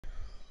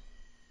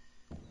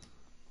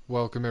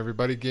Welcome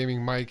everybody,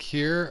 Gaming Mike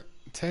here.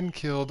 10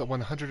 killed,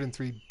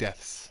 103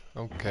 deaths.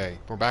 Okay,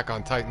 we're back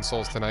on Titan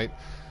Souls tonight.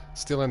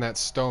 Still in that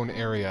stone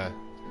area.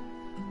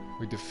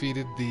 We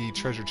defeated the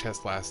treasure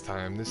chest last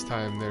time. This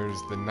time there's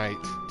the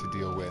knight to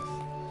deal with.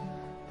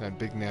 That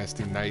big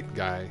nasty knight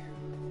guy.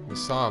 We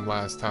saw him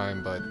last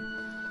time, but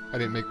I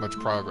didn't make much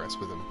progress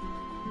with him.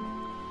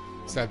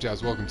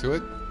 Snapjabs, welcome to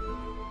it.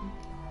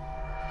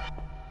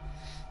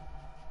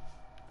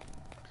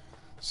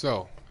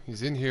 So,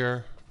 he's in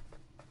here.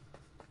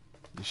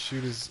 You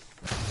shoot his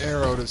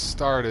arrow to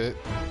start it.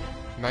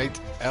 Knight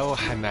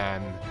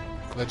Elhanan,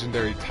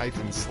 legendary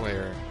Titan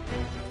Slayer.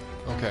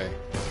 Okay,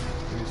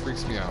 and he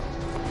freaks me out.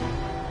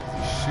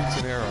 He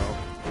shoots an arrow.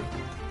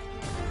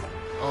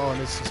 Oh,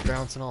 and it's just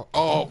bouncing all.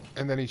 Oh,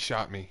 and then he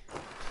shot me.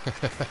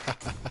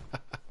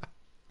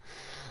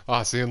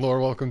 Aussie and Lore,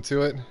 welcome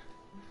to it.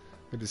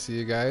 Good to see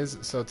you guys.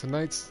 So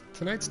tonight's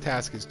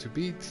task is to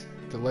beat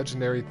the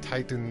legendary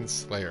Titan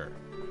Slayer.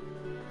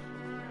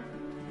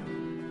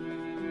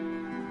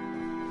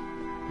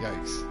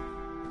 Yikes.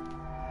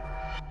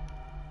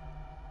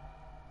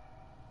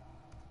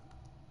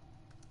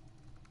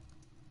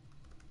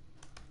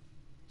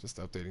 Just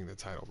updating the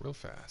title real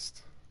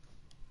fast.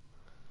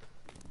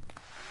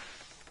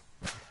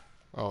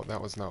 Oh,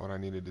 that was not what I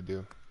needed to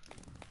do.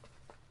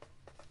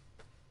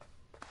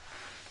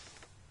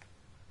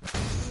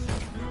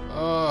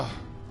 Oh,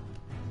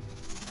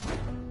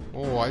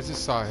 I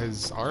just saw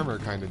his armor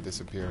kind of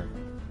disappear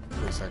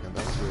for a second.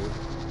 That was weird.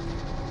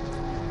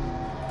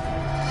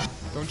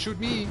 Don't shoot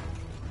me!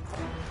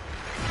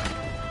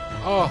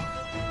 Oh!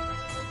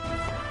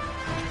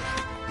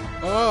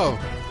 Oh!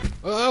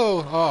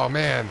 Oh! Oh,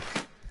 man!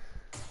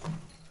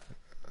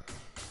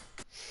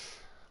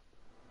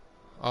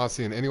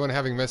 Aussie, and anyone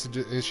having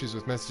issues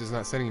with messages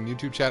not sending in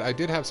YouTube chat? I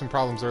did have some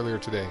problems earlier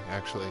today,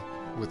 actually,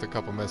 with a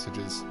couple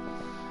messages.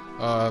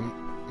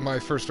 My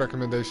first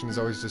recommendation is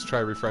always just try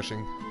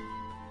refreshing.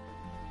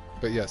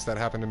 But yes, that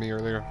happened to me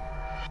earlier.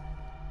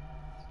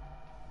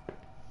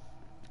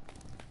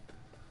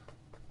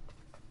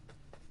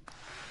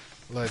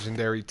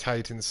 Legendary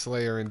Titan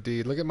Slayer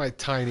indeed. Look at my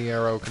tiny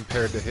arrow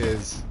compared to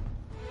his.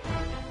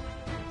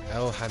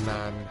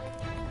 Elhanan.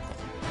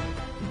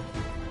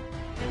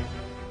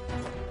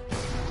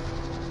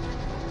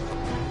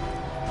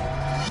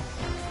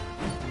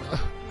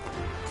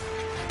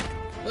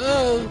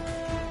 Oh!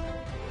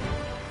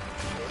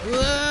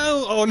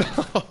 Oh! Oh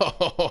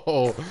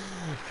no!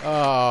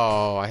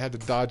 Oh, I had to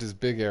dodge his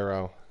big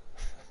arrow.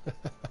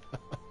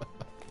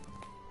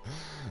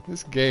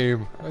 This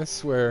game, I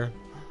swear.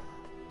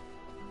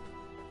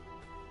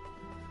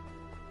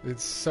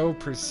 It's so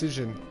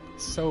precision,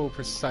 so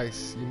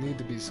precise. You need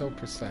to be so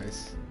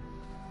precise.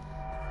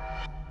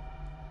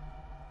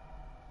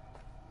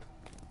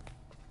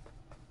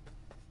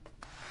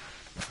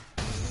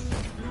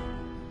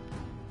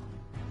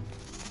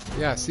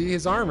 Yeah, see,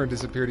 his armor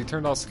disappeared. He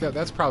turned all skelet.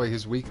 That's probably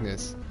his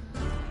weakness.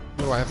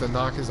 What, do I have to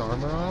knock his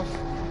armor off?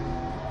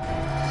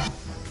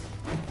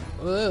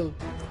 Whoa.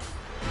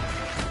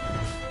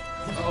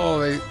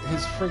 Oh,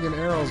 his friggin'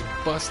 arrows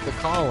bust the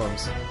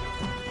columns.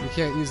 You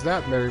can't use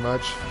that very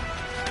much.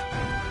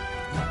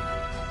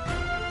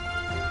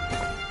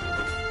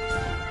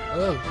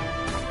 Oh.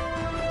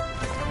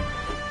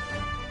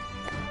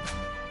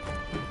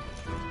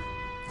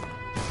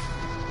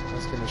 I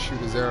was gonna shoot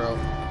his arrow.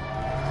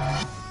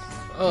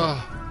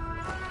 Oh.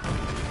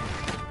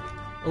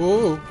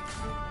 Oh.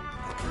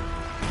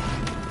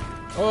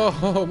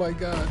 Oh my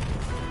god.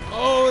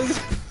 Oh,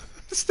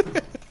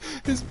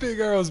 his big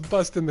arrow's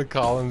busting the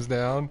columns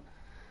down.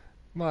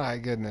 My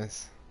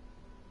goodness.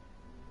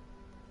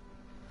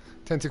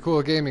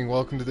 Tentacool Gaming,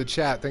 welcome to the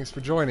chat. Thanks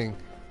for joining.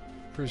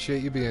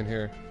 Appreciate you being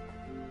here.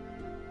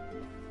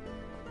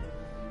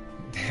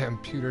 Damn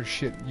pewter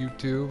shit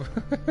YouTube.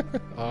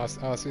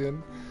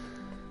 Ossian.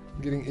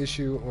 Getting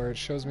issue where it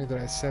shows me that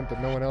I sent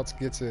but no one else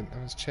gets it.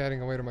 I was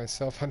chatting away to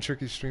myself on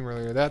Tricky's stream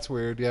earlier. That's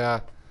weird,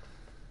 yeah.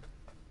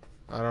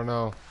 I don't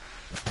know.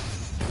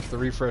 If the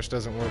refresh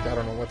doesn't work, I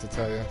don't know what to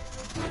tell you.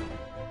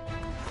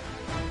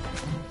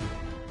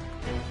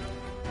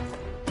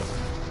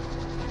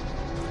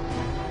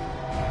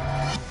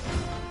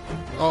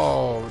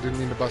 Oh, didn't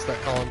mean to bust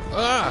that column.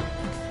 Ah!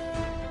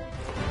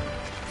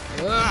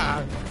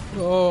 Ah!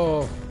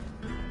 Oh!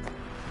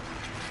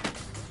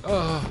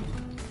 Oh!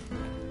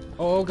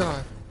 Oh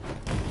god.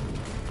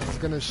 He's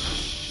gonna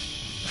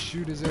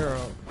shoot his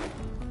arrow.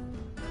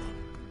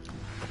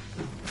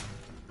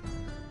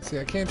 See,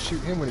 I can't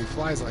shoot him when he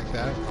flies like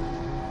that.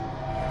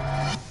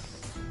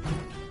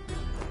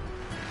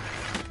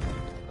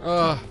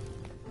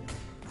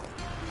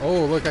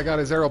 Oh, look, I got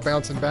his arrow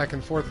bouncing back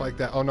and forth like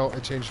that. Oh no,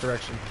 it changed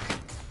direction.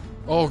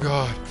 Oh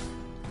god.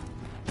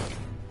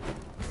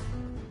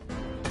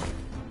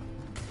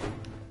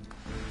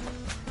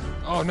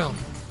 Oh no.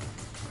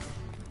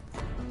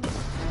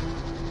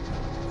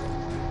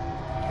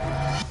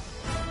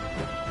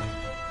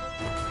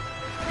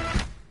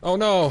 Oh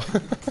no.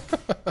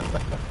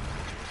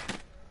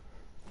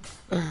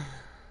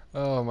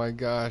 Oh my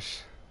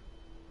gosh.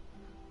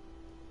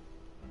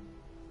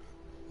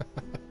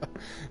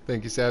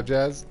 Thank you,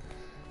 Sabjazz.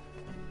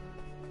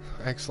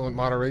 Excellent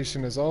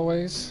moderation as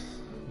always.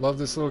 Love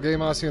this little game,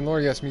 Aussie and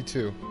Lore. Yes, me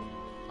too.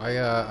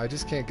 I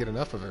just can't get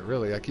enough of it,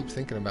 really. I keep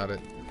thinking about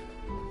it.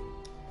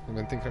 I've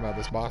been thinking about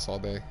this boss all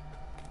day.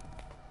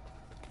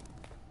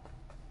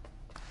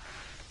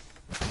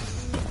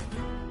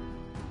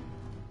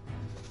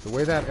 The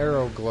way that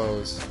arrow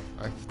glows,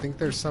 I think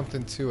there's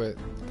something to it.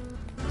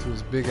 To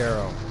his big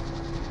arrow.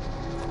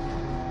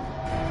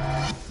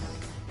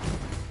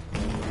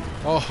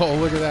 Oh,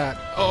 look at that.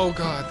 Oh,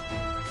 God.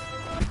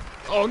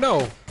 Oh,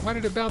 no. Why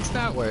did it bounce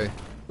that way?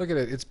 Look at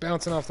it. It's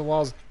bouncing off the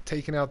walls,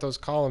 taking out those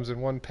columns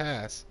in one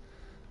pass.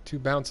 2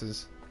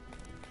 bounces.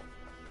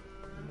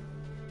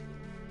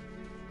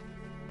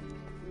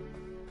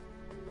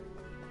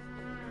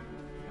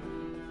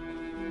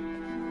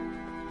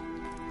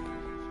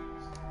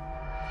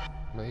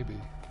 Maybe.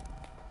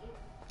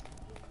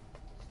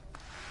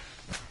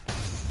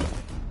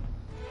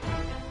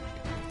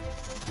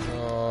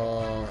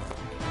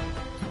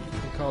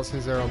 He calls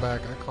his arrow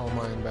back. I call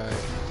mine back.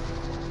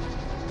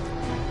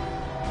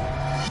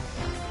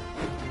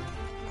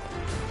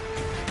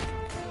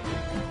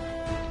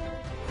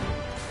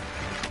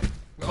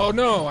 Oh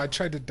no! I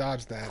tried to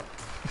dodge that.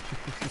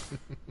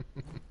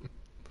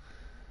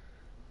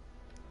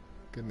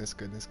 Goodness,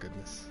 goodness,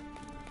 goodness.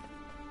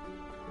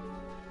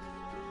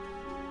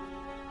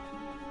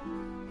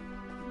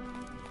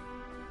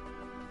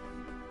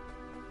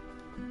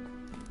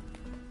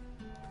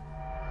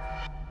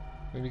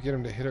 Maybe get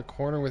him to hit a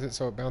corner with it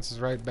so it bounces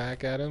right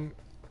back at him.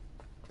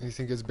 You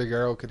think his big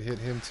arrow could hit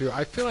him too?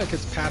 I feel like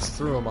it's passed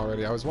through him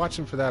already. I was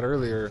watching for that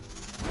earlier.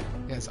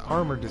 Yeah, his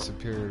armor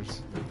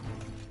disappears.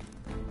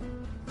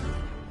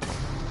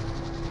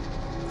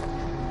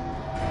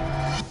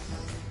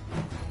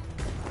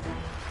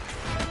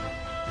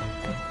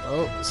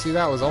 Oh, see,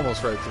 that was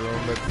almost right through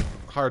him, but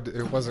hard.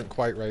 It wasn't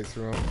quite right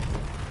through him.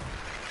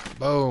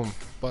 Boom,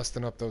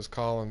 busting up those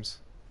columns.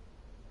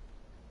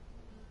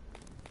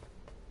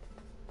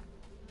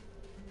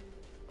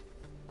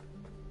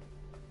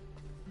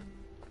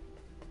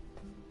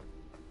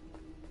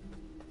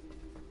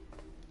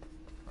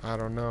 I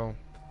don't know.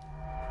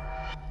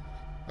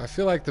 I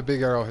feel like the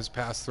big arrow has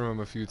passed through him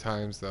a few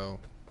times, though.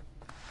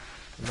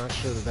 I'm not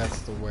sure that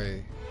that's the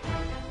way.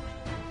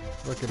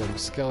 Look at him,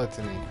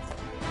 skeleton-y.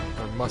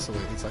 Or muscle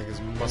it. It's like his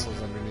muscles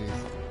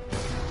underneath.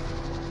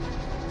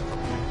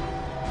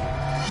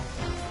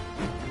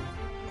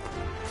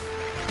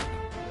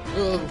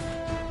 Ugh.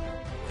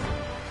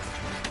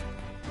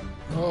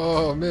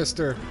 Oh,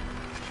 mister.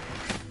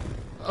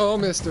 Oh,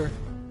 mister.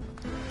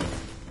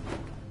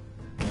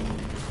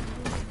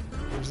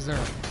 Where's his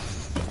arrow?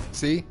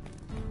 See?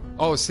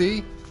 Oh,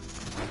 see?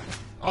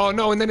 Oh,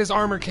 no, and then his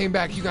armor came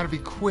back. You gotta be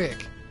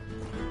quick.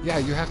 Yeah,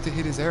 you have to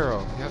hit his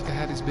arrow. You have to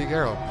hit his big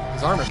arrow.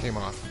 His armor came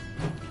off.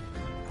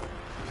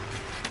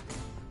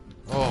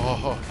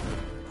 Oh.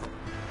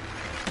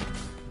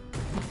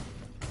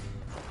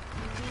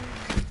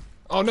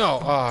 Oh, no.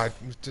 Oh, I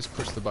just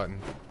pushed the button.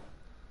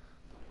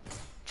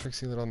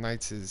 Tricksy little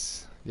knights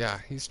is... Yeah,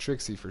 he's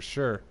tricksy for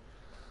sure.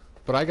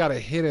 But I gotta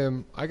hit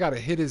him. I gotta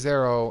hit his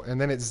arrow, and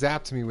then it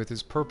zapped me with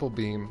his purple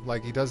beam,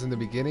 like he does in the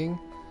beginning,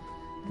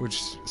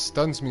 which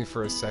stuns me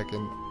for a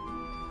second.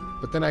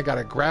 But then I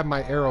gotta grab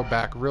my arrow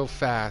back real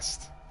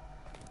fast,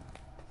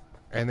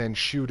 and then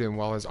shoot him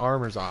while his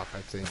armor's off,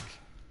 I think.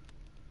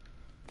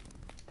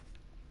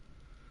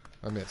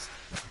 I missed.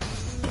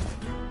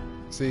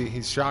 See,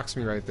 he shocks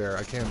me right there.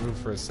 I can't move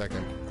for a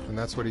second. And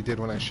that's what he did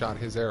when I shot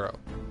his arrow.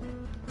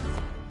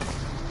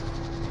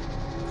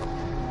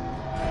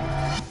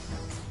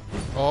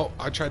 Oh,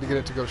 I tried to get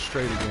it to go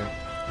straight again.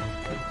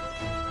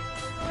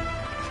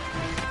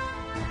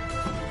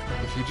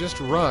 If you just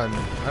run,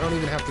 I don't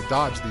even have to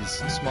dodge these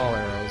small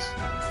arrows.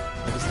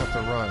 I just have to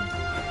run.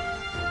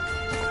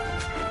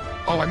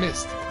 Oh, I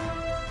missed.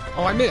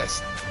 Oh, I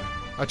missed.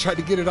 I tried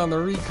to get it on the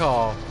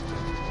recall.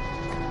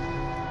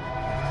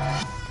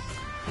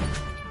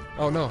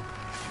 Oh, no.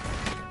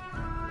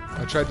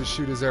 I tried to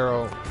shoot his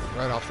arrow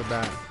right off the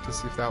bat to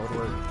see if that would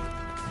work.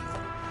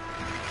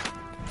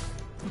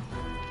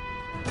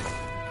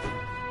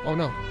 Oh,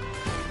 no.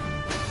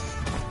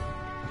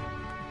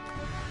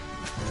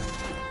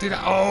 Did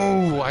I?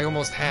 Oh, I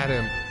almost had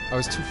him. I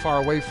was too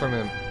far away from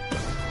him.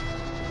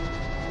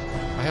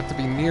 I have to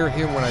be near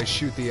him when I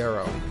shoot the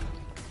arrow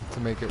to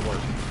make it work,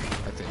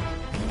 I think.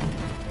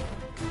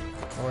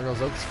 Oh, there goes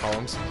those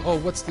columns. Oh,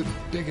 what's the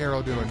big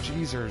arrow doing?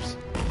 Jeezers.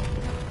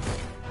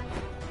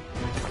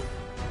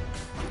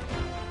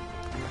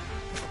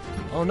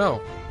 Oh,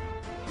 no.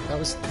 That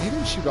was... He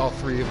didn't shoot all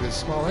 3 of his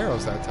small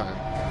arrows that time.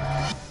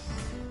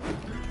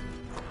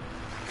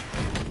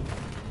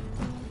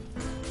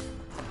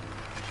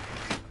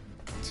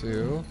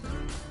 Two,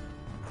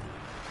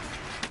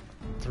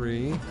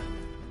 3.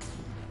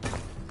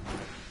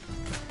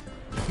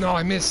 No,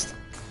 I missed.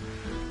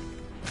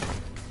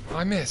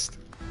 I missed.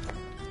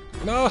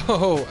 No!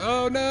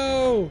 Oh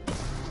no!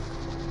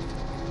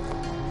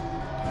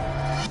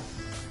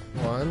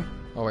 1.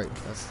 Oh wait,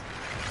 that's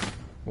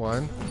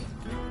 1,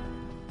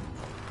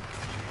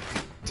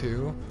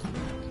 2,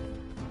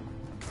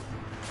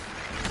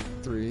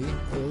 3.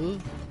 Oh,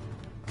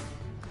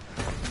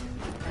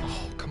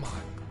 come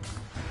on.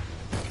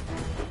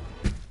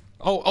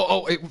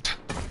 Oh,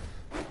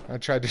 I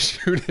tried to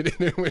shoot it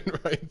and it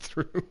went right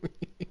through me.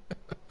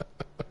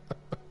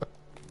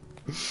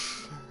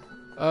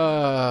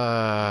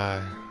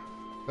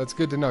 That's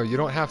good to know. You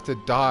don't have to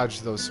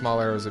dodge those small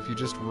arrows if you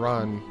just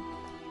run.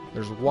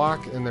 There's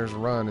walk and there's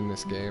run in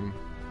this game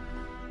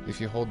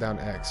if you hold down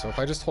X. So if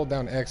I just hold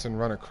down X and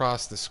run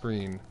across the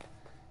screen,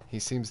 he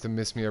seems to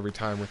miss me every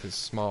time with his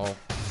small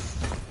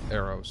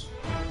arrows.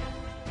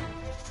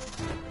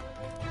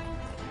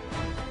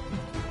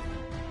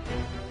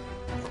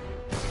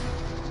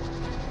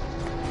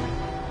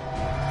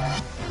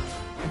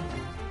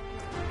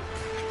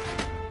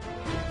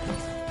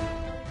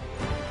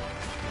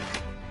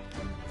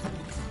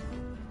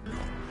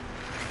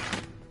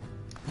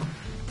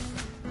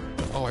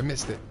 Oh, I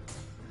missed it.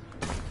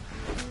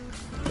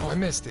 Oh, I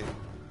missed it.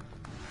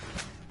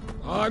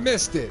 Oh, I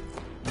missed it.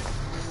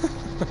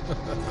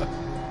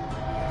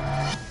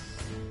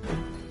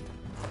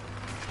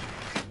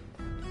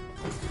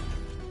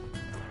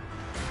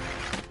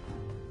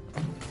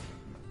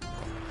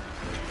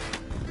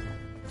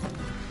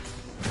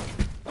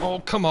 Oh,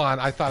 come on.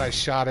 I thought I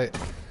shot it.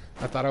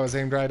 I thought I was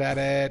aimed right at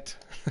it.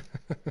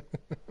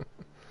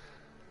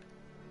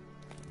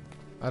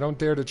 I don't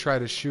dare to try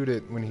to shoot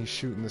it when he's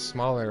shooting the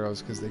small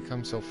arrows because they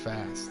come so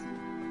fast.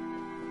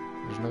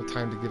 There's no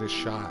time to get a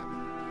shot.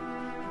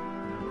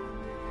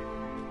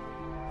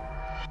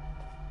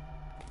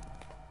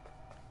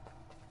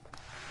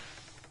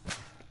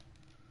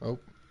 Oh.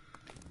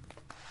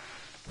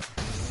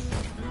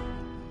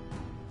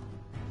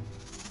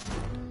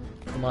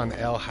 Come on,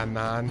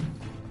 Elhanan.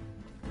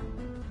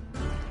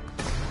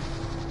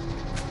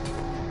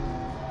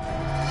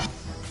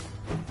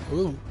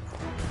 Ooh.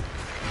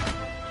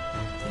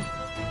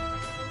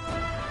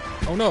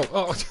 Oh no!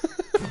 Oh.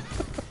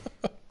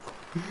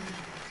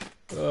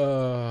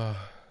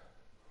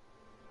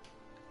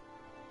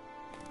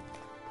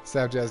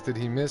 Savjaz, did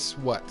he miss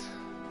what?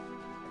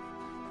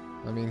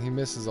 I mean, he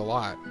misses a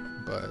lot,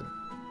 but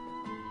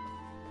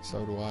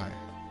so do I.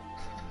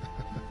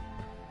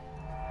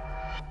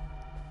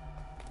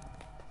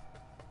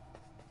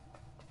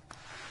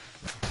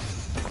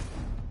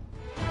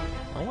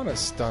 I want a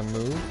stun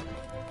move.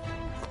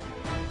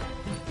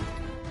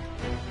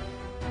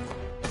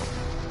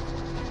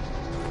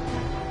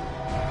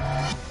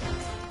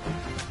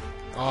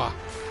 Ah.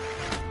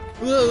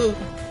 Ugh.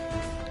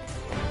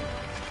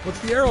 What's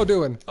the arrow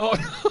doing? Oh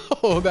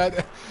no,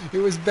 that it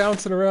was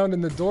bouncing around in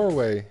the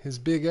doorway. His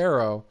big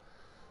arrow.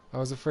 I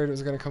was afraid it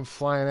was going to come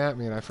flying at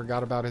me and I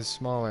forgot about his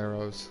small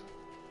arrows.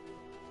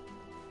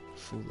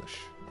 Foolish.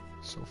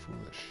 So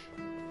foolish.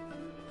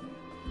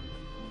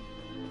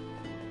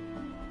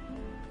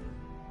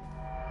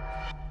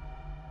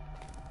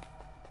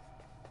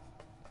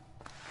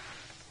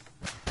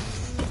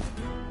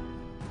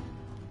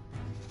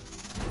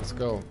 Let's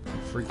go,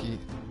 freaky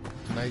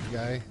knight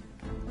guy.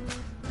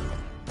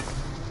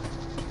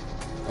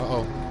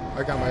 Uh-oh,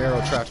 I got my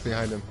arrow trapped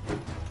behind him.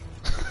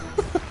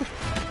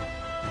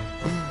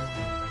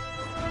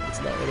 That's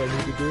not what I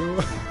need to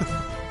do.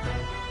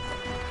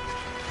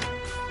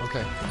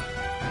 Okay.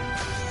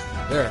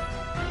 There.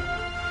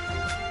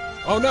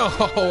 Oh no,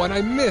 and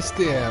I missed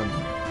him!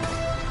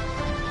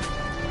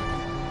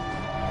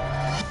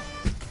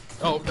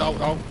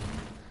 Oh.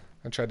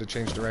 I tried to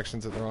change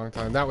directions at the wrong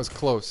time. That was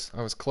close.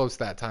 I was close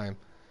that time.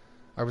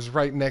 I was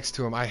right next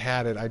to him. I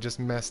had it. I just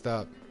messed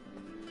up.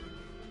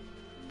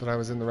 But I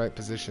was in the right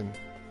position.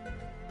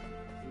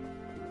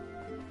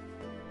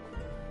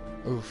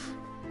 Oof.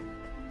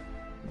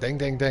 Dang,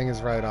 dang, dang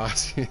is right,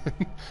 Ozzy.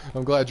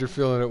 I'm glad you're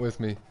feeling it with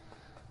me.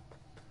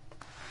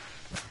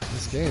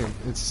 This game,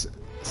 its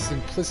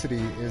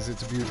simplicity is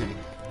its beauty.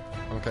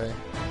 Okay?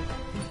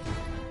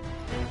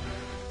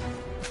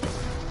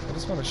 I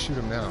just want to shoot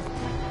him now.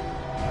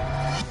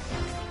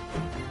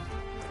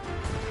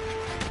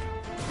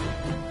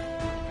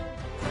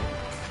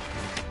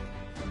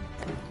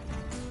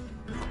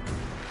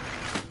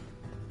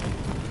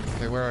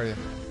 Okay, where are you?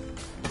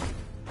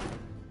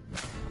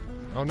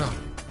 Oh no.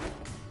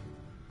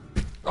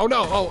 Oh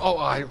no! Oh,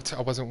 I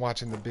wasn't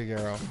watching the big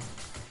arrow.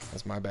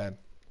 That's my bad.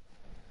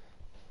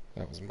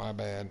 That was my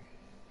bad.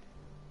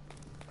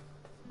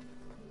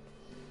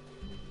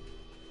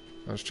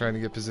 I was trying to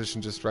get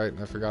positioned just right and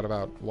I forgot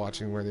about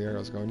watching where the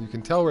arrow's going. You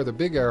can tell where the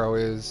big arrow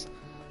is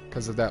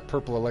because of that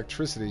purple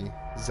electricity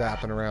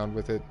zapping around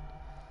with it,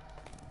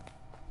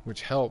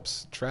 which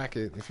helps track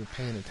it if you're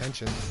paying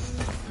attention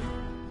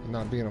and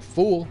not being a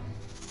fool.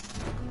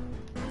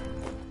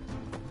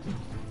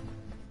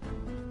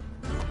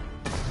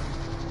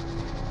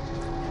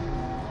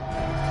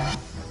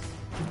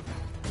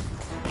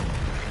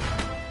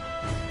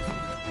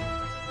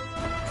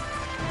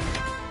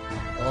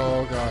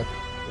 Oh god,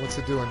 what's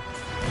it doing?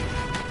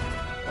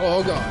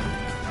 Oh god.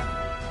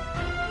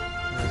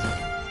 Where is it?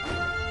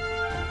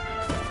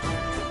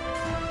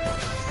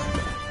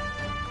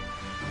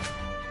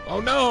 Oh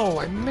no,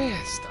 I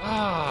missed.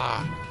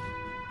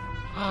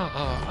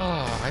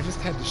 I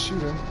just had to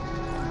shoot him.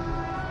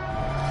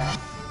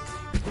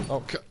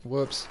 Oh,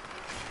 whoops.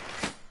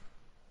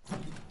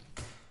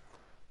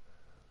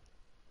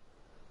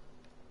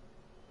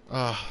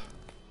 Ah.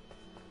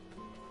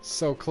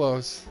 So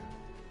close.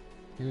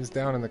 He was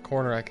down in the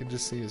corner. I could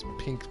just see his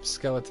pink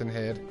skeleton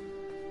head.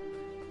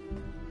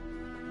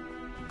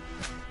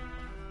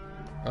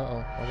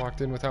 Uh-oh. I walked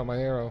in without my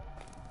arrow.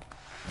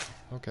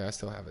 Okay, I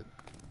still have it.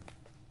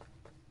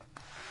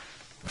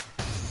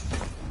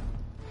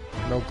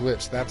 No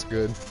glitch. That's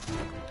good.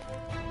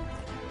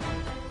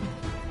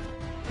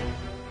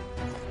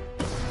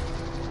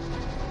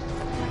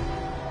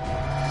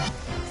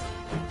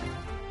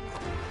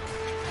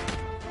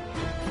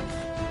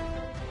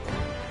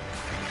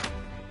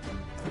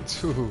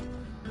 Ooh.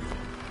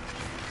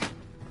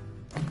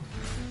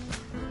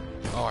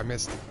 Oh, I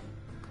missed.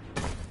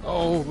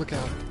 Oh, look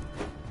out.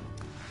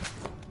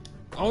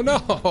 Oh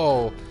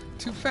no!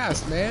 Too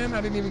fast, man.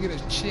 I didn't even get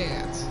a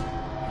chance.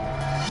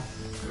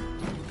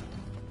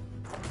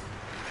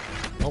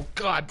 Oh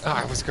god,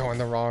 I was going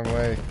the wrong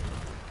way.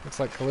 Looks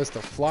like Callista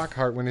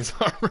Flockhart when his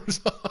armor's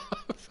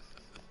off.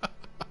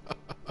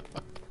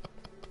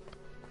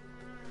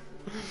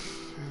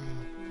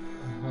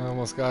 I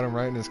almost got him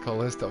right in his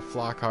Callista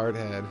Flockhart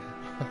head.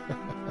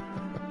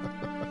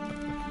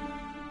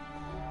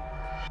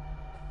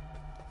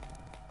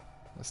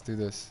 Let's do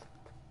this.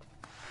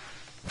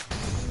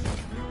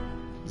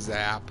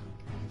 Zap.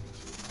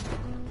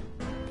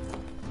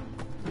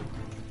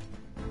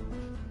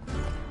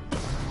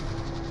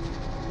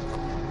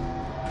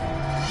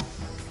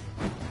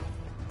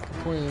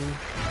 Kapwing.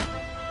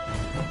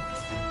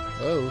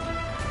 Oh.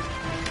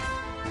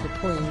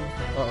 Kapwing.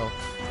 Uh-oh.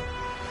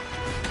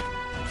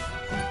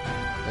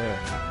 There.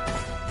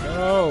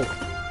 No!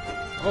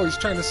 Oh, he's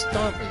trying to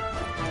stomp me.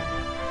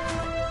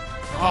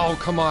 Oh,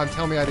 come on.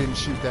 Tell me I didn't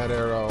shoot that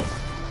arrow.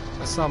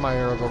 I saw my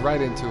arrow go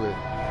right into it.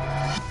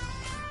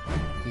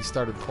 He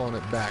started pulling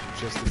it back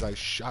just as I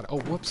shot it. Oh,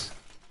 whoops.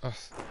 Ugh.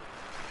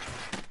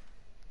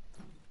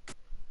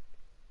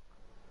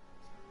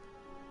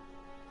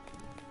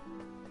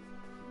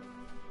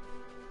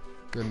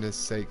 Goodness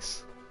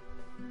sakes.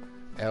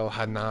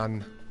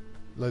 Elhanan,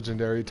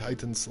 legendary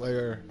Titan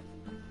Slayer.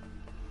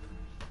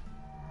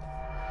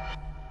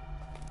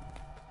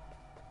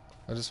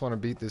 I just want to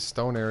beat this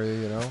stone area,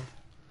 you know?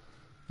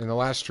 In the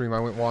last stream, I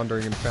went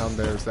wandering and found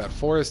there's that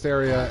forest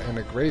area and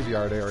a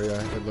graveyard area,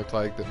 it looked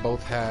like, that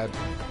both had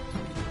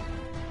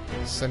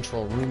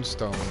central rune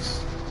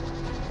stones.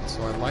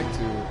 So I'd like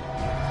to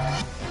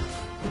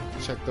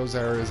check those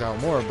areas out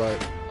more,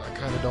 but I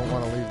kind of don't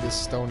want to leave this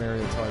stone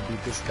area until I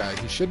beat this guy.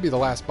 He should be the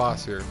last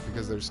boss here,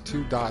 because there's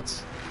 2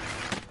 dots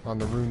on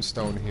the rune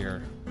stone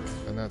here,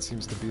 and that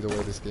seems to be the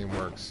way this game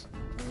works.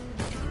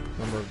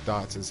 Number of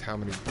dots is how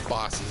many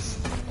bosses.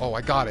 Oh,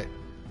 I got it.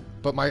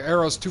 But my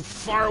arrow's too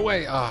far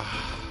away.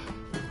 Ah.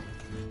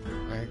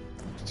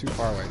 Too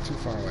far away. Too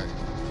far away.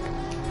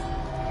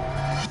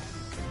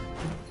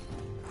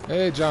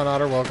 Hey, John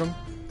Otter. Welcome.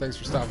 Thanks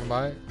for stopping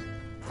by.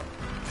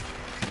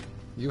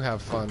 You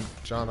have fun,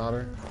 John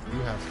Otter. You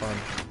have fun.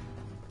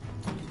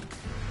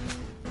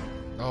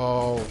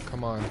 Oh,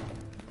 come on.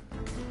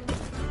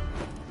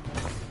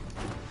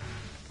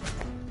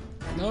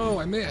 No,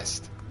 I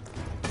missed.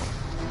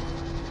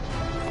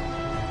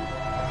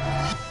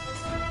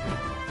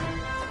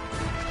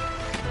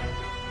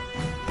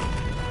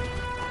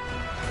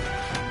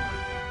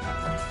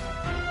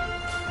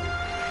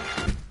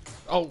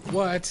 Oh,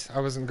 what? I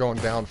wasn't going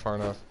down far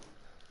enough.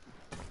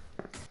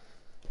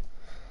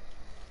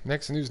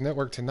 Next news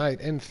network tonight,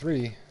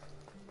 N3.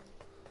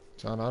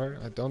 John Otter,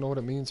 I don't know what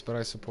it means, but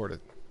I support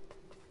it.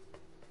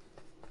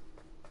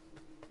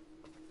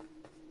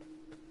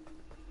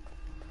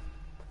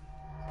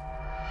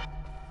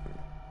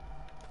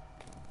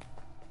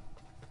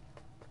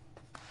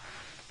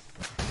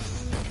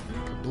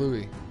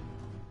 Kablooey.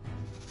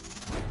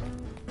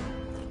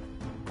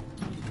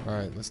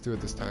 Alright, let's do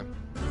it this time.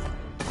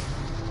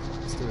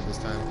 Let's do it this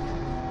time.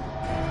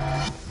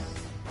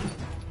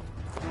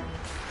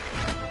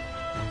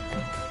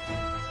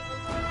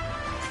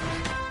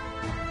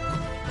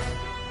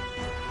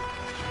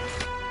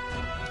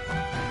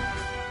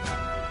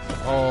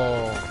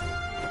 Oh.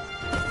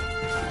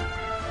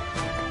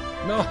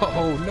 No,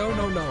 no,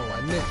 no, no.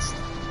 I missed.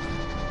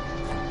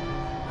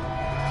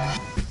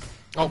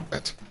 Oh,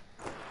 it.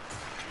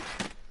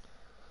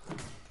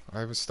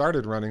 I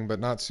started running, but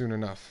not soon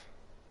enough.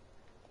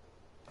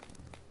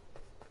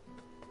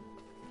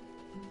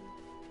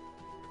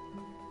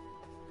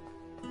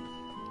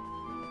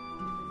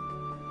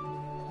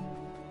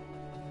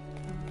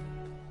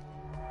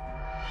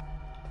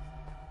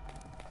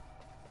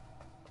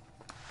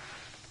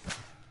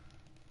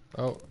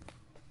 Oh.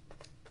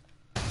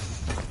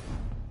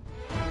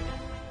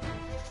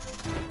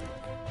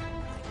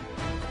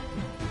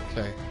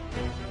 Okay.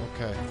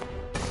 Okay.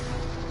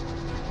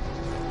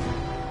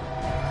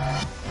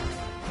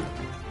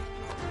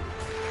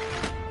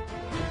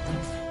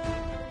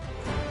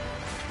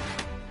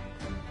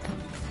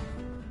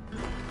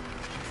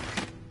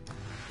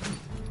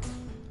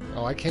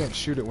 Oh, I can't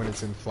shoot it when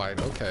it's in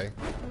flight. Okay.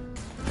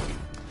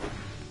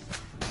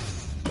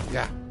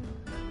 Yeah.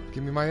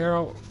 Give me my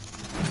arrow.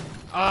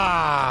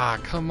 Ah,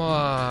 come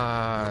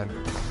on.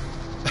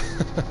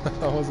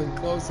 I wasn't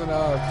close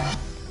enough.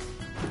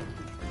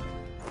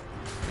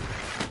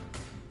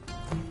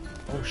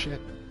 Oh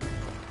shit.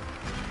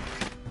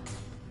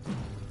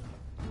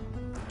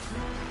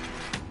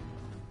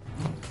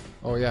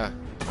 Oh yeah,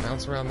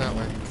 bounce around that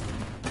way.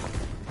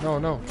 No,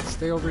 no,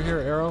 stay over here,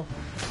 arrow.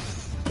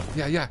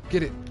 Yeah, yeah,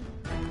 get it.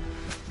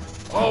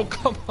 Oh,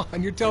 come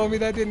on, you're telling me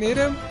that didn't hit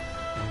him?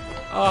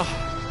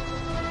 Ah.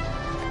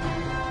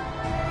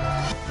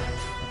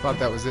 I thought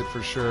that was it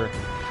for sure.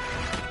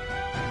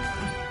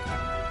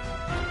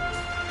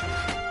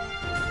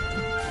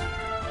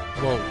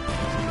 Whoa.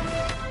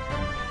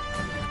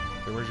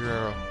 Okay, where's your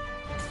arrow?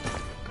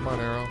 Come on,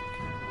 arrow.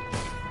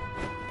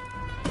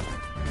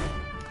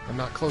 I'm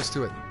not close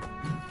to it.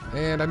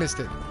 And I missed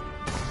it.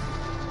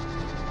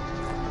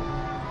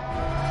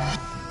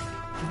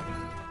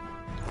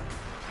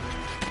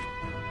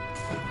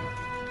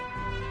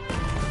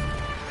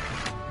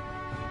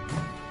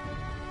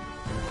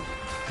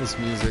 This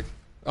music.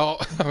 Oh,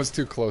 I was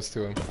too close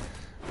to him.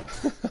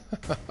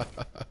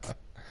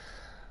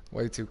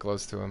 Way too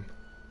close to him.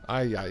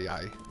 Ay, ay,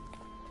 ay.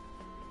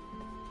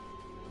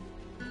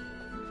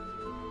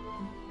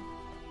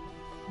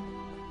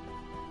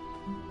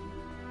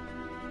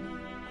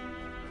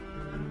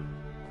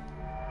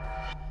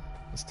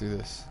 Let's do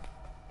this.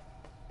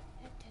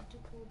 That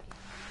tentacle game.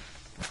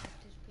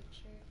 This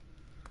picture.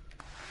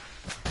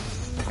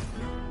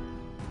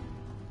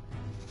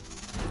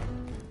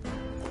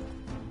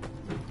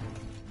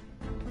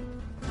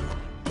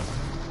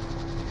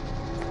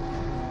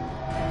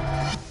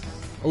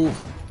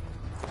 Oof.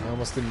 I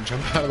almost didn't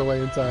jump out of the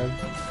way in time.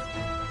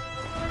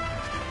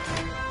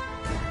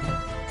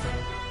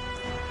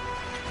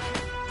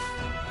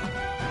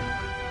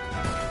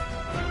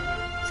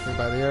 Stay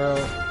by the arrow.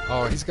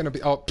 Oh, he's gonna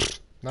be... Oh,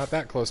 not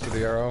that close to the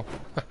arrow.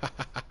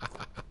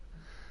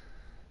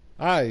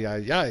 Ay,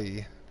 ay,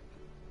 ay.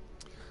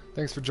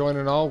 Thanks for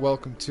joining all.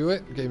 Welcome to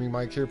it. Gaming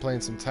Mike here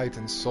playing some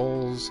Titan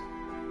Souls.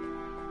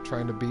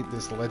 Trying to beat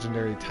this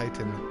legendary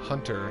Titan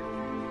Hunter.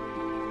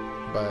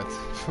 But,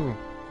 phew.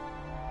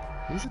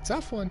 He's a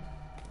tough one.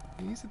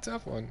 He's a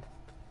tough one.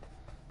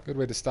 Good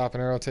way to stop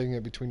an arrow, taking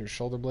it between your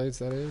shoulder blades,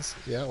 that is.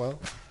 Yeah, well.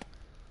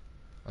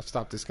 I've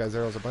stopped this guy's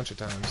arrows a bunch of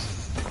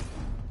times.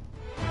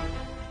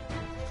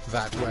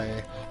 That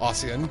way.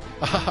 Ossian.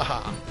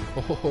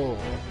 Oh.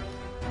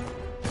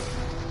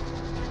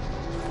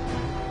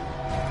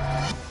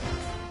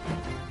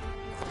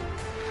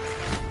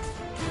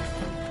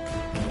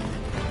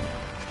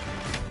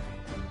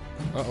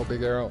 Uh-oh,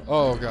 big arrow.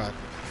 Oh, God.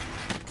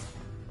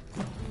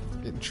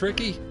 Getting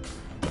tricky.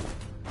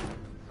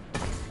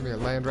 Come here,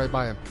 land right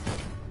by him.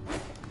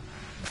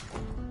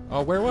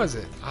 Oh, where was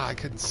it? Ah, I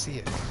couldn't see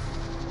it.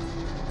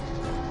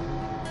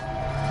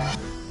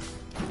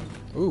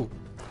 Ooh.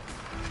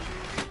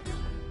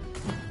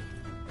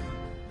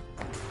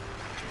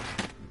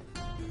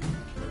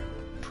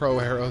 Pro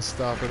arrow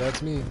stopper,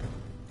 that's me.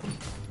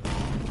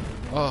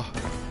 Oh.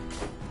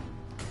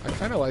 I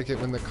kind of like it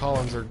when the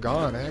columns are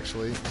gone,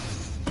 actually.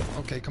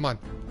 Okay, come on.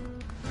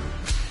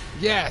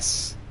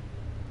 Yes!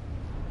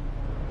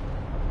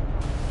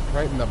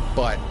 Right in the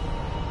butt.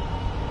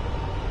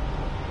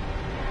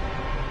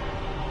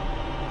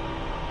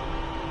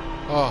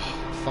 Oh,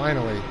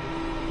 finally.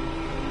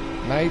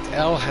 Knight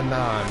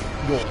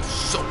Elhanan, your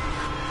soul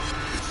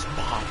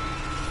spot.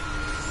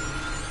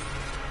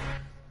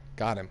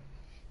 Got him.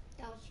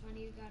 That was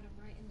funny, you got him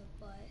right in the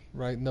butt.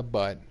 Right in the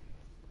butt.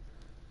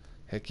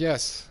 Heck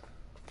yes.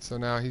 So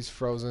now he's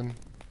frozen.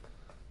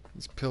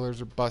 These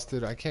pillars are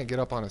busted. I can't get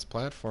up on his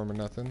platform or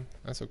nothing.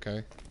 That's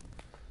okay.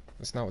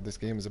 That's not what this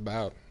game is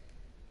about.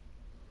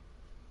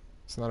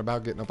 It's not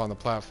about getting up on the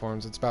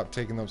platforms. It's about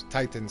taking those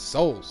Titan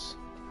souls.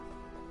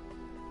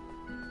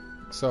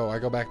 So I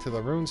go back to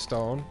the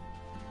runestone.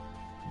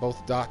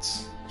 Both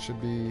dots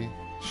should be...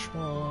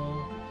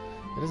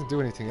 It doesn't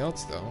do anything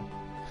else though.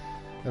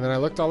 And then I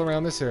looked all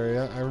around this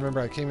area. I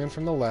remember I came in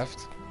from the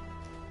left.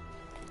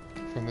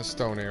 From the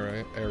stone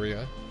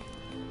area.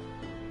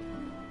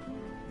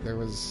 There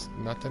was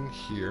nothing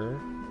here.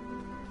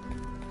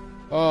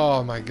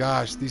 Oh my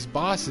gosh, these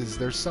bosses,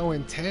 they're so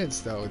intense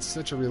though. It's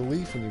such a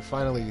relief when you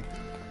finally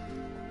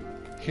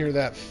hear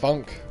that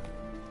funk.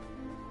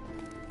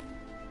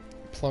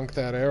 Plunk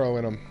that arrow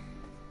in them.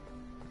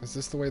 Is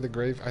this the way the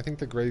grave... I think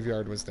the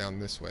graveyard was down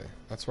this way.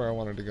 That's where I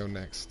wanted to go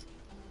next.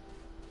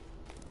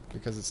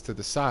 Because it's to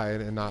the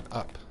side and not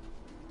up.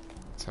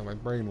 That's how my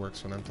brain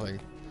works when I'm playing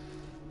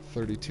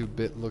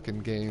 32-bit looking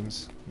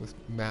games with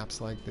maps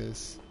like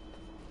this.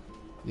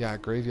 Yeah,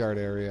 graveyard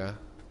area.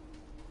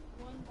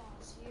 One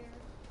boss here.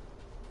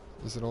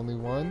 Is it only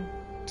one?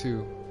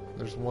 Two.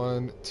 There's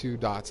 1, 2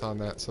 dots on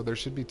that. So there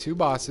should be 2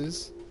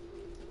 bosses.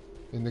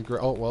 In the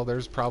oh, well,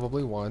 there's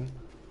probably one.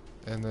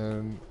 And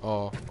then,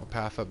 oh, a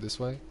path up this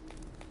way.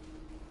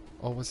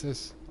 Oh, what's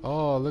this?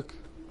 Oh, look.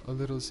 A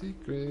little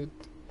secret.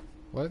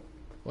 What?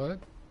 What?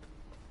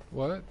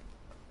 What?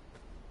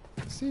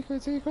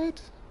 Secret,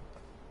 secret?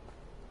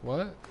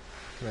 What?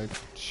 Can I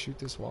shoot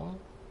this wall?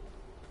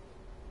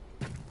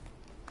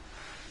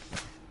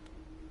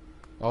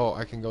 Oh,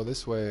 I can go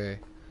this way.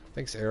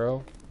 Thanks,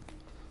 Arrow.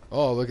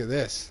 Oh, look at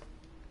this.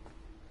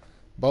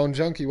 Bone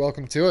Junkie,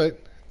 welcome to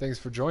it. Thanks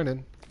for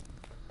joining.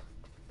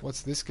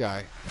 What's this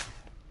guy?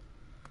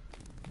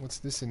 What's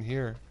this in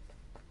here?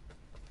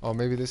 Oh,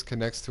 maybe this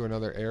connects to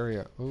another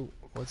area. Oh,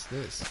 what's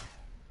this?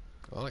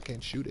 Well, I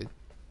can't shoot it.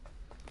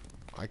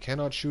 I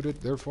cannot shoot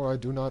it, therefore I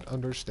do not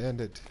understand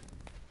it.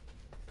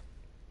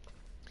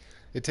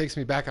 It takes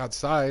me back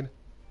outside.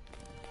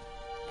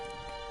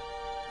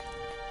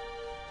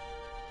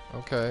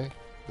 Okay.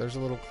 There's a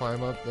little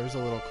climb up. There's a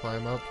little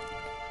climb up.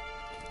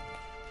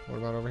 What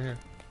about over here?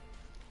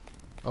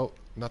 Oh,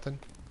 nothing?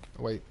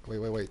 Oh, wait.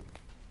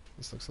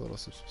 This looks a little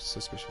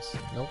suspicious.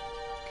 Nope.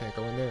 Can't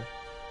go in there.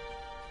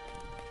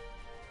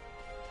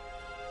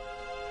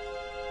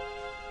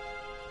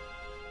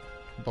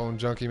 Bone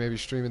Junkie maybe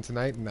streaming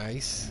tonight.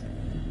 Nice.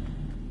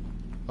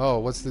 Oh,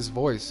 what's this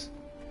voice?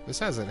 This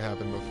hasn't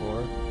happened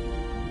before.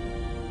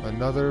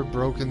 Another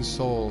broken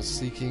soul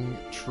seeking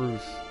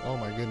truth. Oh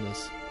my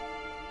goodness.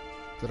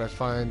 Did I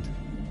find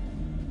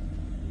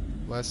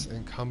less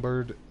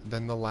encumbered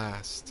than the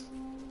last?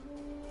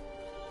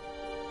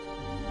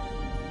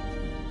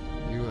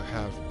 You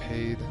have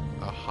paid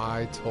a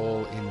high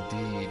toll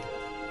indeed.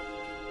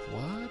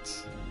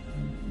 What?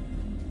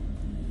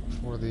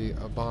 For the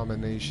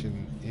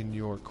abomination in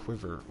your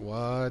quiver.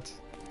 What?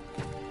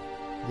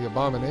 The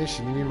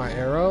abomination? You mean my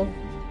arrow?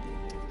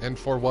 And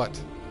for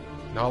what?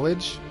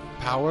 Knowledge?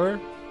 Power?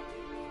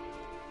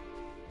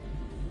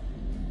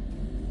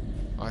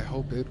 I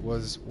hope it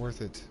was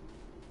worth it.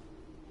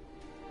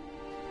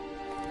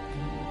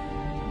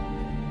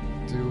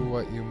 Do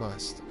what you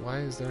must. Why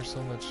is there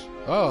so much...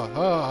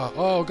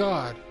 Oh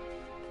God!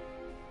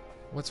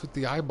 What's with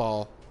the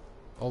eyeball?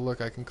 Oh look,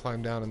 I can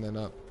climb down and then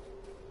up.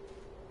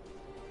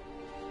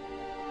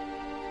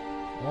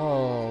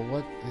 Oh,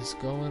 what is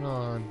going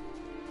on?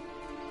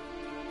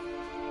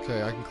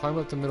 Okay, I can climb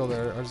up the middle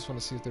there. I just want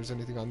to see if there's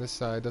anything on this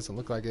side. Doesn't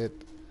look like it.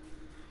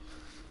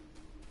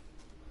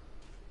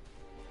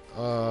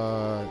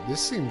 This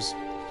seems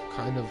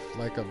kind of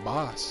like a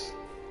boss.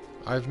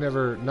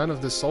 None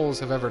of the souls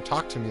have ever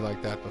talked to me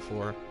like that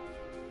before.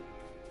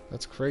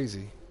 That's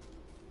crazy.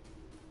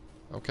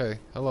 Okay,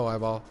 hello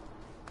eyeball.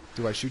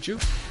 Do I shoot you?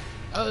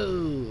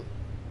 Oh!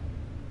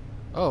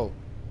 Oh.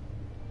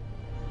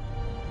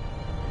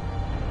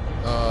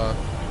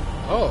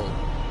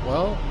 Oh.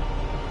 Well,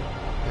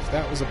 if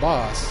that was a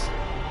boss,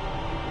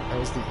 that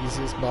was the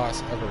easiest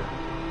boss ever.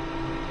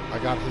 I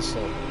got his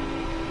soul.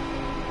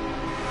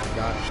 I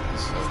got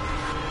his soul.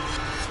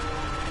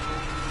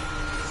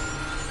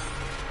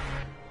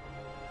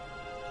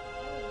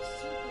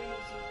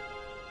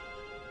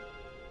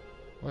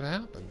 What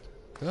happened?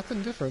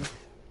 Nothing different.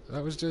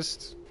 That was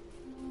just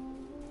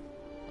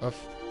a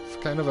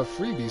kind of a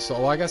freebie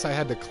soul. I guess I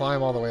had to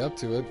climb all the way up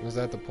to it. Was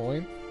that the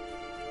point?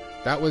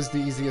 That was the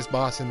easiest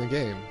boss in the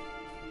game.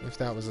 If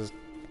that was a...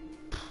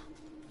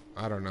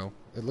 I don't know.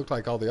 It looked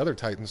like all the other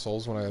Titan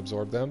souls when I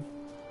absorbed them.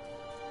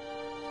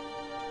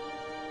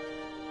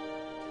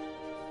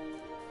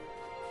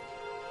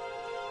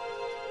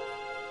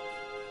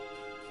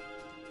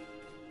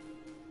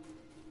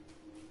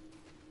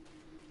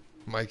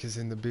 Mike is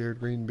in the beard,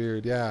 green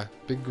beard. Yeah,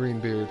 big green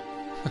beard.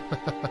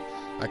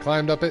 I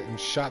climbed up it and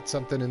shot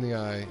something in the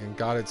eye and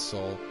got its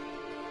soul.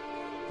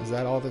 Is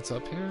that all that's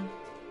up here?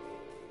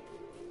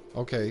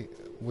 Okay,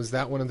 was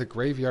that one of the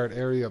graveyard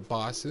area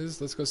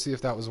bosses? Let's go see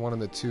if that was one of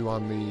the two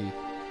on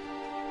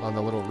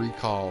the little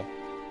recall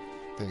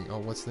thing. Oh,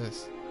 what's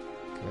this?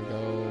 Can I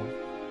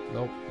go?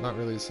 Nope, not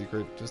really a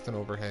secret. Just an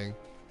overhang.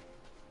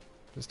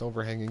 Just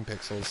overhanging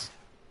pixels.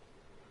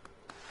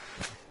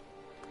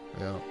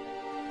 Yeah.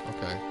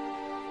 Okay.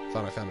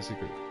 Thought I found a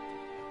secret.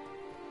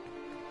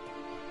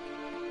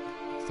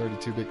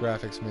 32-bit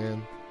graphics,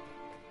 man.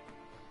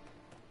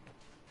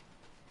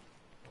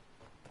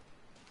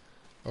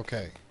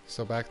 Okay,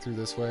 so back through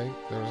this way.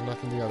 There was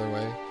nothing the other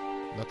way.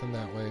 Nothing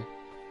that way.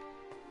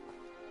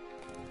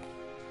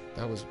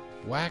 That was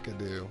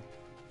wackadoo.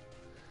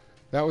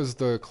 That was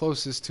the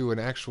closest to an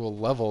actual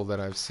level that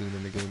I've seen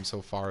in the game so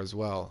far as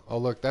well. Oh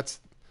look, that's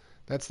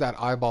that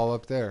eyeball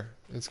up there.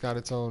 It's got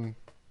its own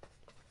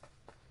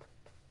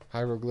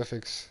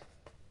hieroglyphics.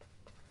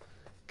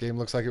 Game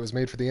looks like it was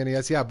made for the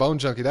NES. Yeah, Bone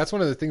Junkie. That's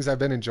one of the things I've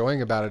been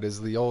enjoying about it is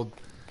the old...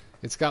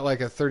 It's got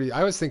like a 30...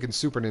 I was thinking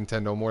Super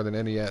Nintendo more than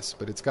NES,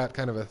 but it's got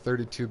kind of a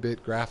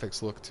 32-bit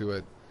graphics look to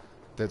it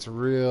that's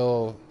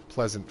real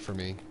pleasant for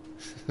me.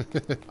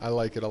 I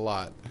like it a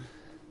lot.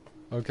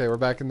 Okay, we're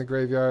back in the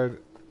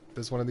graveyard.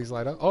 Does one of these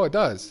light up? Oh, it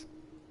does.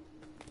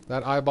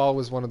 That eyeball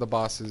was one of the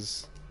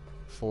bosses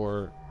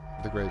for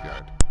the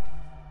graveyard.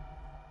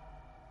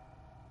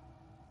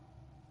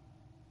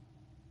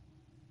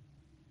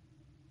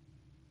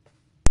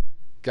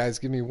 Guys,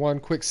 give me one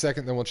quick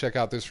second, then we'll check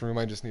out this room.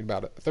 I just need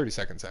about 30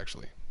 seconds,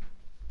 actually.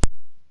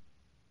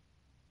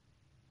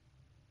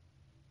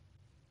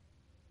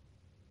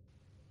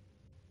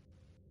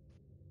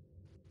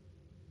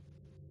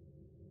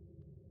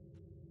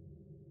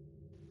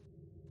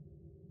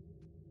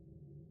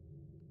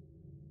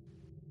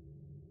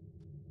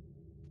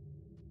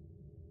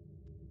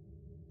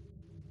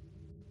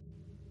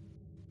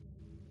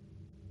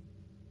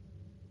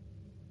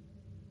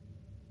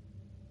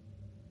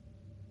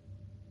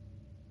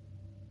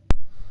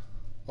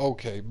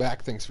 Okay,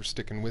 back. Thanks for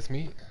sticking with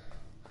me.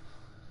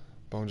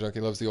 Bone Junkie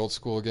loves the old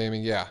school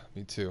gaming. Yeah,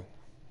 me too.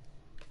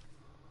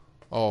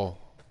 Oh,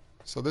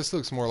 so this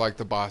looks more like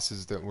the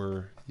bosses that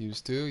we're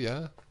used to,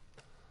 yeah?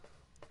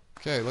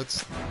 Okay,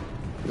 let's...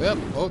 Yep,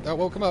 oh, that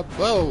woke him up.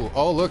 Whoa!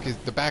 Oh, look,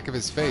 the back of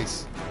his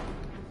face.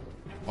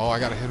 Oh,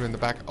 I gotta hit him in the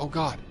back. Oh,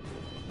 God.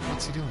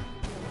 What's he doing?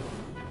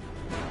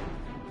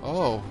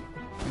 Oh,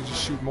 you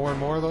just shoot more and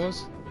more of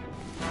those?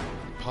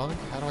 Punk?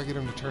 How do I get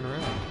him to turn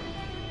around?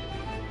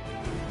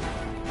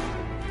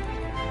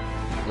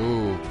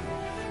 Ooh.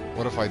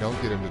 What if I don't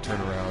get him to turn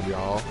around,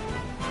 y'all?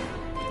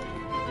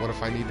 What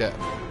if I need that...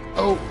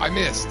 Oh, I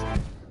missed!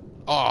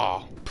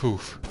 Oh,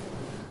 poof.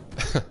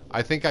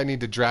 I think I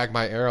need to drag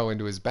my arrow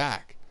into his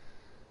back.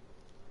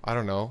 I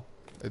don't know.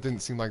 It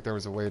didn't seem like there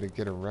was a way to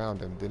get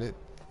around him, did it?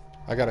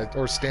 I gotta...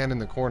 Or stand in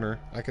the corner.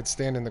 I could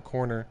stand in the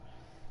corner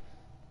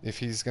if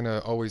he's gonna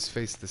always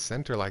face the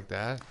center like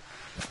that.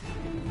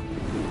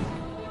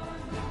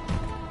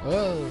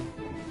 Oh.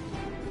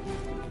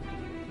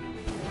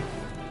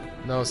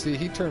 No, see,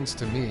 he turns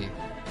to me.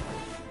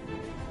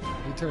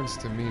 He turns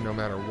to me no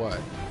matter what.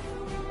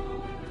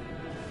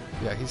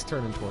 Yeah, he's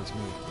turning towards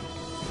me.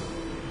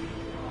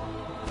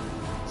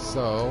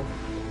 So...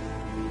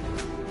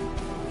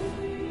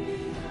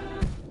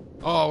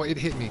 Oh, it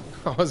hit me.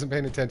 I wasn't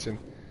paying attention.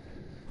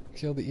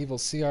 Kill the evil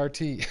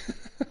CRT.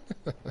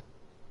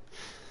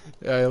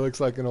 Yeah, he looks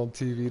like an old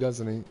TV,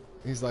 doesn't he?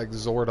 He's like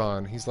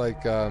Zordon. He's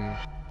like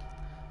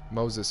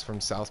Moses from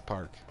South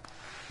Park.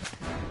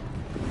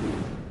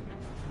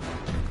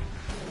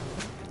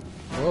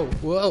 Whoa,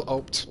 whoa,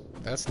 oh,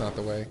 that's not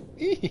the way.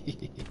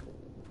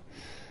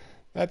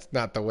 That's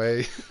not the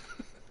way.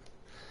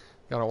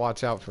 Gotta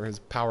watch out for his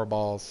power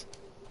balls.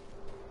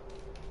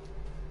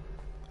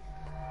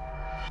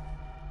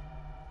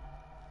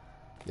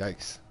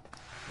 Yikes.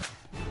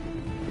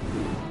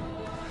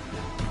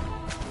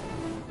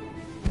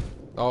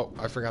 Oh,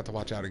 I forgot to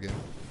watch out again.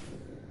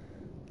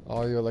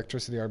 All you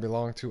electricity are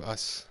belong to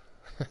us.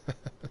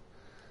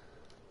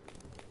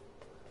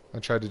 I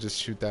tried to just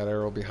shoot that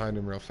arrow behind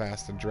him real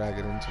fast and drag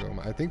it into him.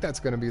 I think that's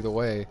going to be the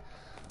way.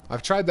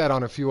 I've tried that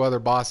on a few other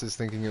bosses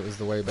thinking it was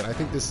the way, but I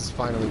think this is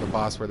finally the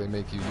boss where they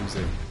make you use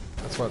it.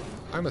 That's what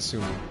I'm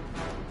assuming.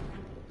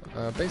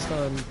 Based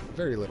on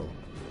very little.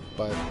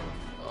 But,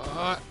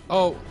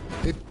 oh,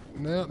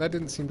 no, that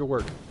didn't seem to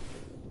work.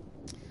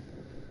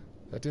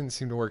 That didn't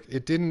seem to work.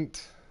 It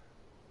didn't...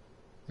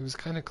 It was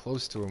kind of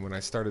close to him when I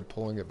started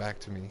pulling it back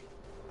to me.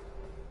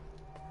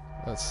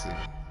 Let's see.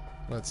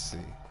 Let's see.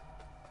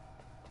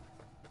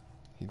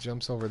 He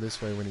jumps over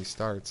this way when he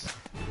starts.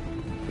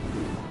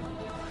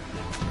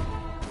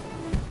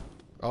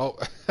 Oh.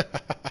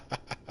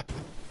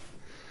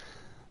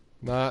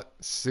 Not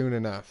soon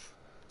enough.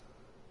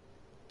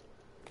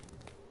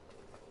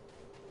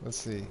 Let's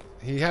see.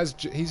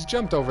 He's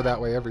jumped over that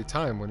way every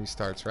time when he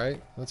starts,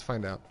 right? Let's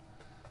find out.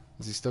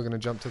 Is he still going to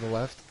jump to the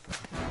left?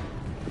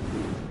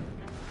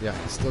 Yeah,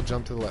 he still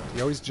jumped to the left.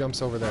 He always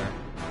jumps over there.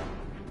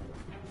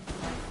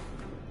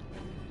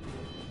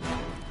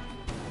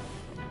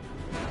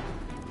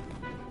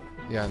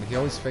 Yeah, and he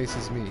always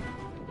faces me.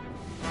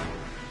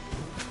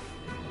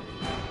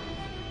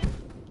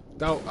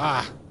 Oh,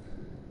 ah!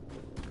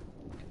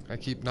 I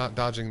keep not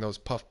dodging those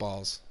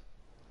puffballs.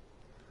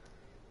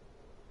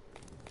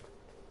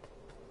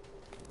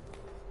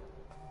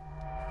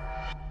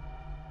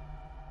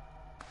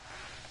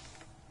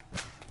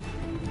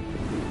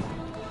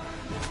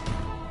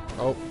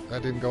 Oh,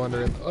 that didn't go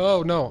under it.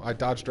 Oh, no, I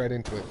dodged right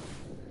into it.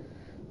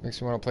 Makes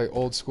me want to play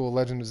old school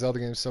Legend of Zelda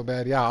games so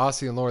bad. Yeah,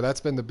 Aussie and Lore,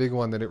 that's been the big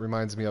one that it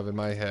reminds me of in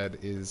my head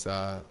is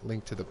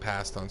Link to the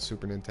Past on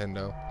Super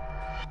Nintendo.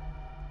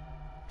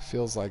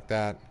 Feels like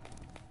that.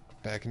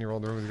 Back in your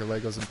old room with your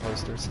Legos and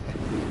posters.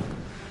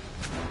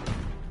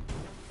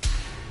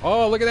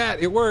 Oh, look at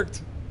that! It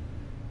worked!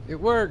 It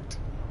worked!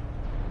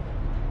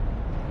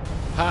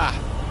 Ha!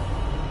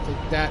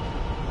 Take that,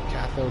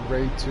 cathode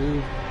ray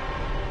tube.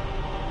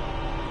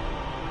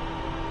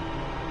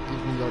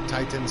 Give me your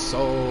Titan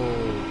soul.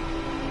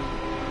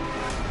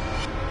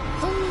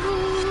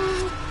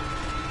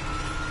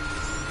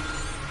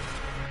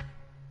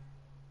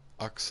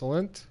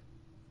 Excellent.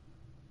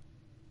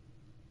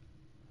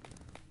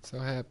 So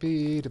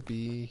happy to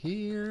be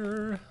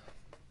here.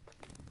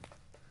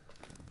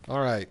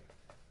 Alright.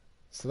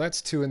 So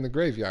that's 2 in the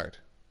graveyard.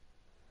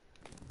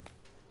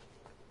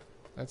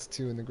 That's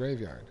 2 in the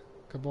graveyard.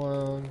 Come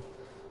on.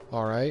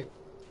 Alright.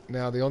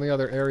 Now the only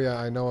other area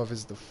I know of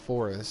is the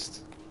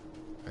forest.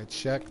 I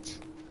checked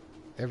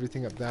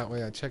everything up that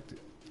way. I checked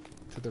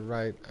to the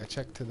right. I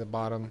checked to the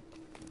bottom.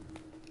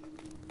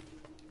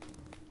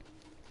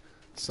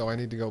 So I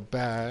need to go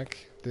back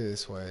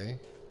this way.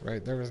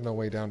 Right, there was no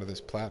way down to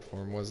this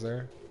platform, was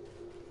there?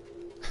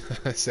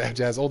 Sad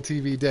Jazz, old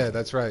TV dead,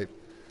 that's right.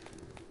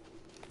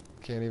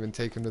 Can't even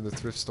take him to the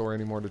thrift store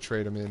anymore to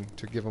trade him in,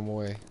 to give him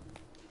away.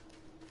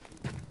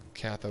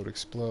 Cathode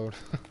explode.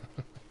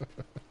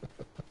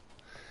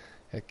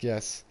 Heck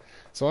yes.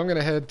 So I'm going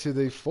to head to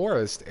the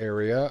forest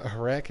area, I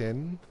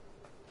reckon.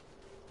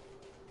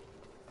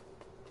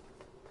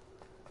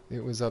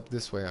 It was up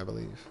this way, I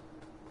believe.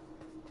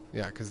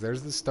 Yeah, because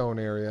there's the stone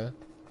area.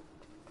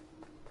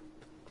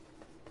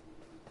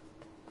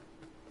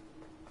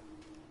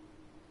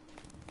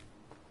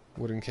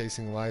 Wooden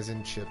casing lies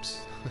in chips.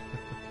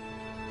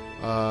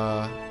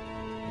 Was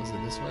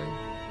it this way?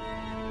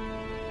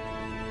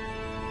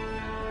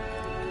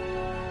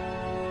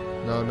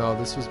 No,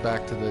 this was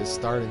back to the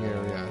starting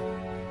area,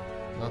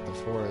 not the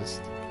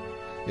forest.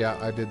 Yeah,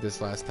 I did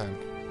this last time.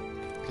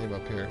 Came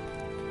up here.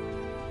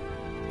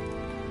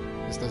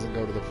 This doesn't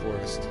go to the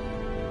forest.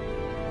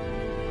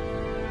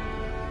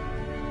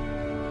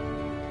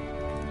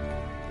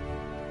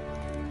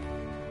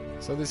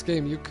 So this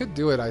game, you could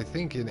do it, I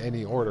think, in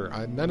any order.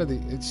 None of the,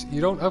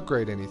 you don't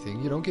upgrade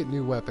anything. You don't get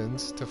new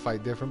weapons to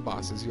fight different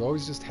bosses. You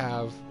always just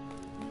have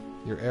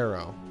your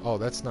arrow. Oh,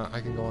 that's not,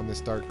 I can go on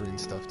this dark green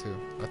stuff too.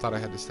 I thought I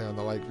had to stay on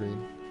the light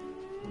green.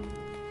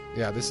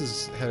 Yeah, this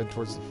is headed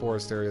towards the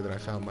forest area that I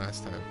found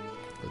last time,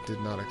 but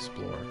did not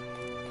explore.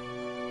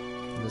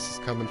 And this is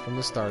coming from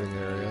the starting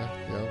area.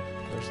 Yep,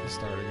 there's the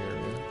starting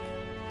area.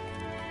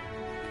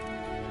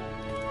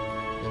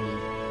 Any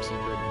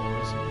secret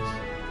bonuses?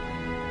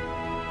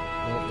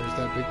 Oh, there's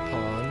that big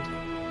pond.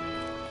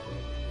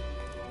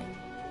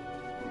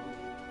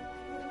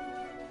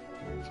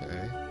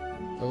 Okay.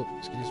 Oh,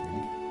 excuse me.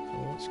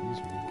 Oh, excuse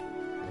me.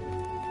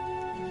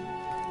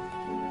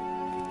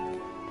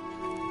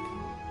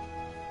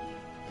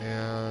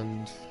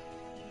 And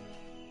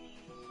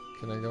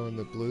can I go in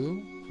the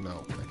blue?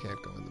 No, I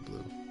can't go in the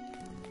blue.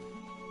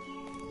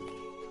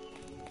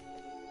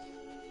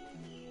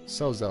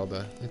 So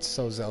Zelda. It's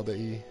so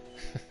Zelda-y.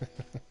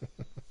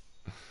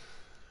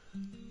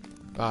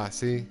 Ah,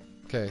 see?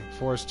 Okay,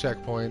 forest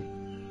checkpoint.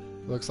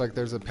 Looks like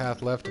there's a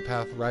path left, a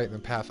path right, and a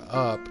path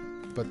up,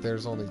 but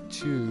there's only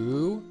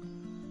 2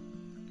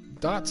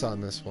 dots on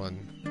this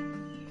one.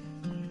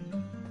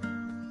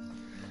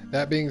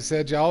 That being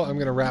said, y'all, I'm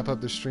going to wrap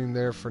up the stream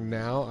there for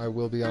now. I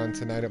will be on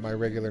tonight at my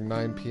regular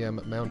 9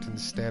 p.m. Mountain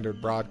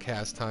Standard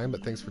broadcast time,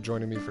 but thanks for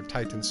joining me for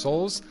Titan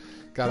Souls.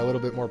 Got a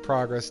little bit more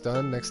progress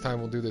done. Next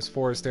time we'll do this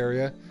forest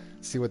area,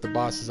 see what the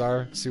bosses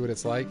are, see what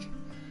it's like.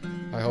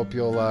 I hope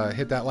you'll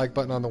hit that like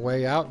button on the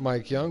way out.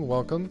 Mike Young,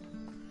 welcome.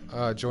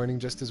 Joining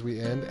just as we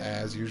end,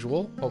 as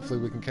usual. Hopefully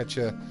we can catch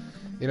you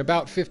in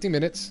about 50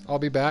 minutes. I'll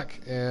be back,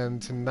 and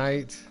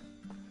tonight,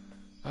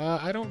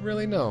 I don't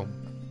really know.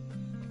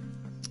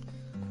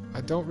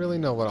 I don't really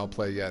know what I'll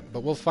play yet,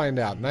 but we'll find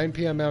out. 9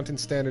 p.m. Mountain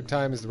Standard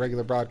Time is the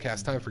regular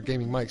broadcast time for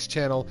Gaming Mike's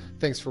channel.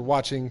 Thanks for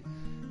watching.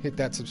 Hit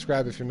that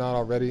subscribe if you're not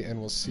already, and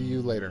we'll see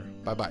you later.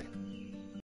 Bye-bye.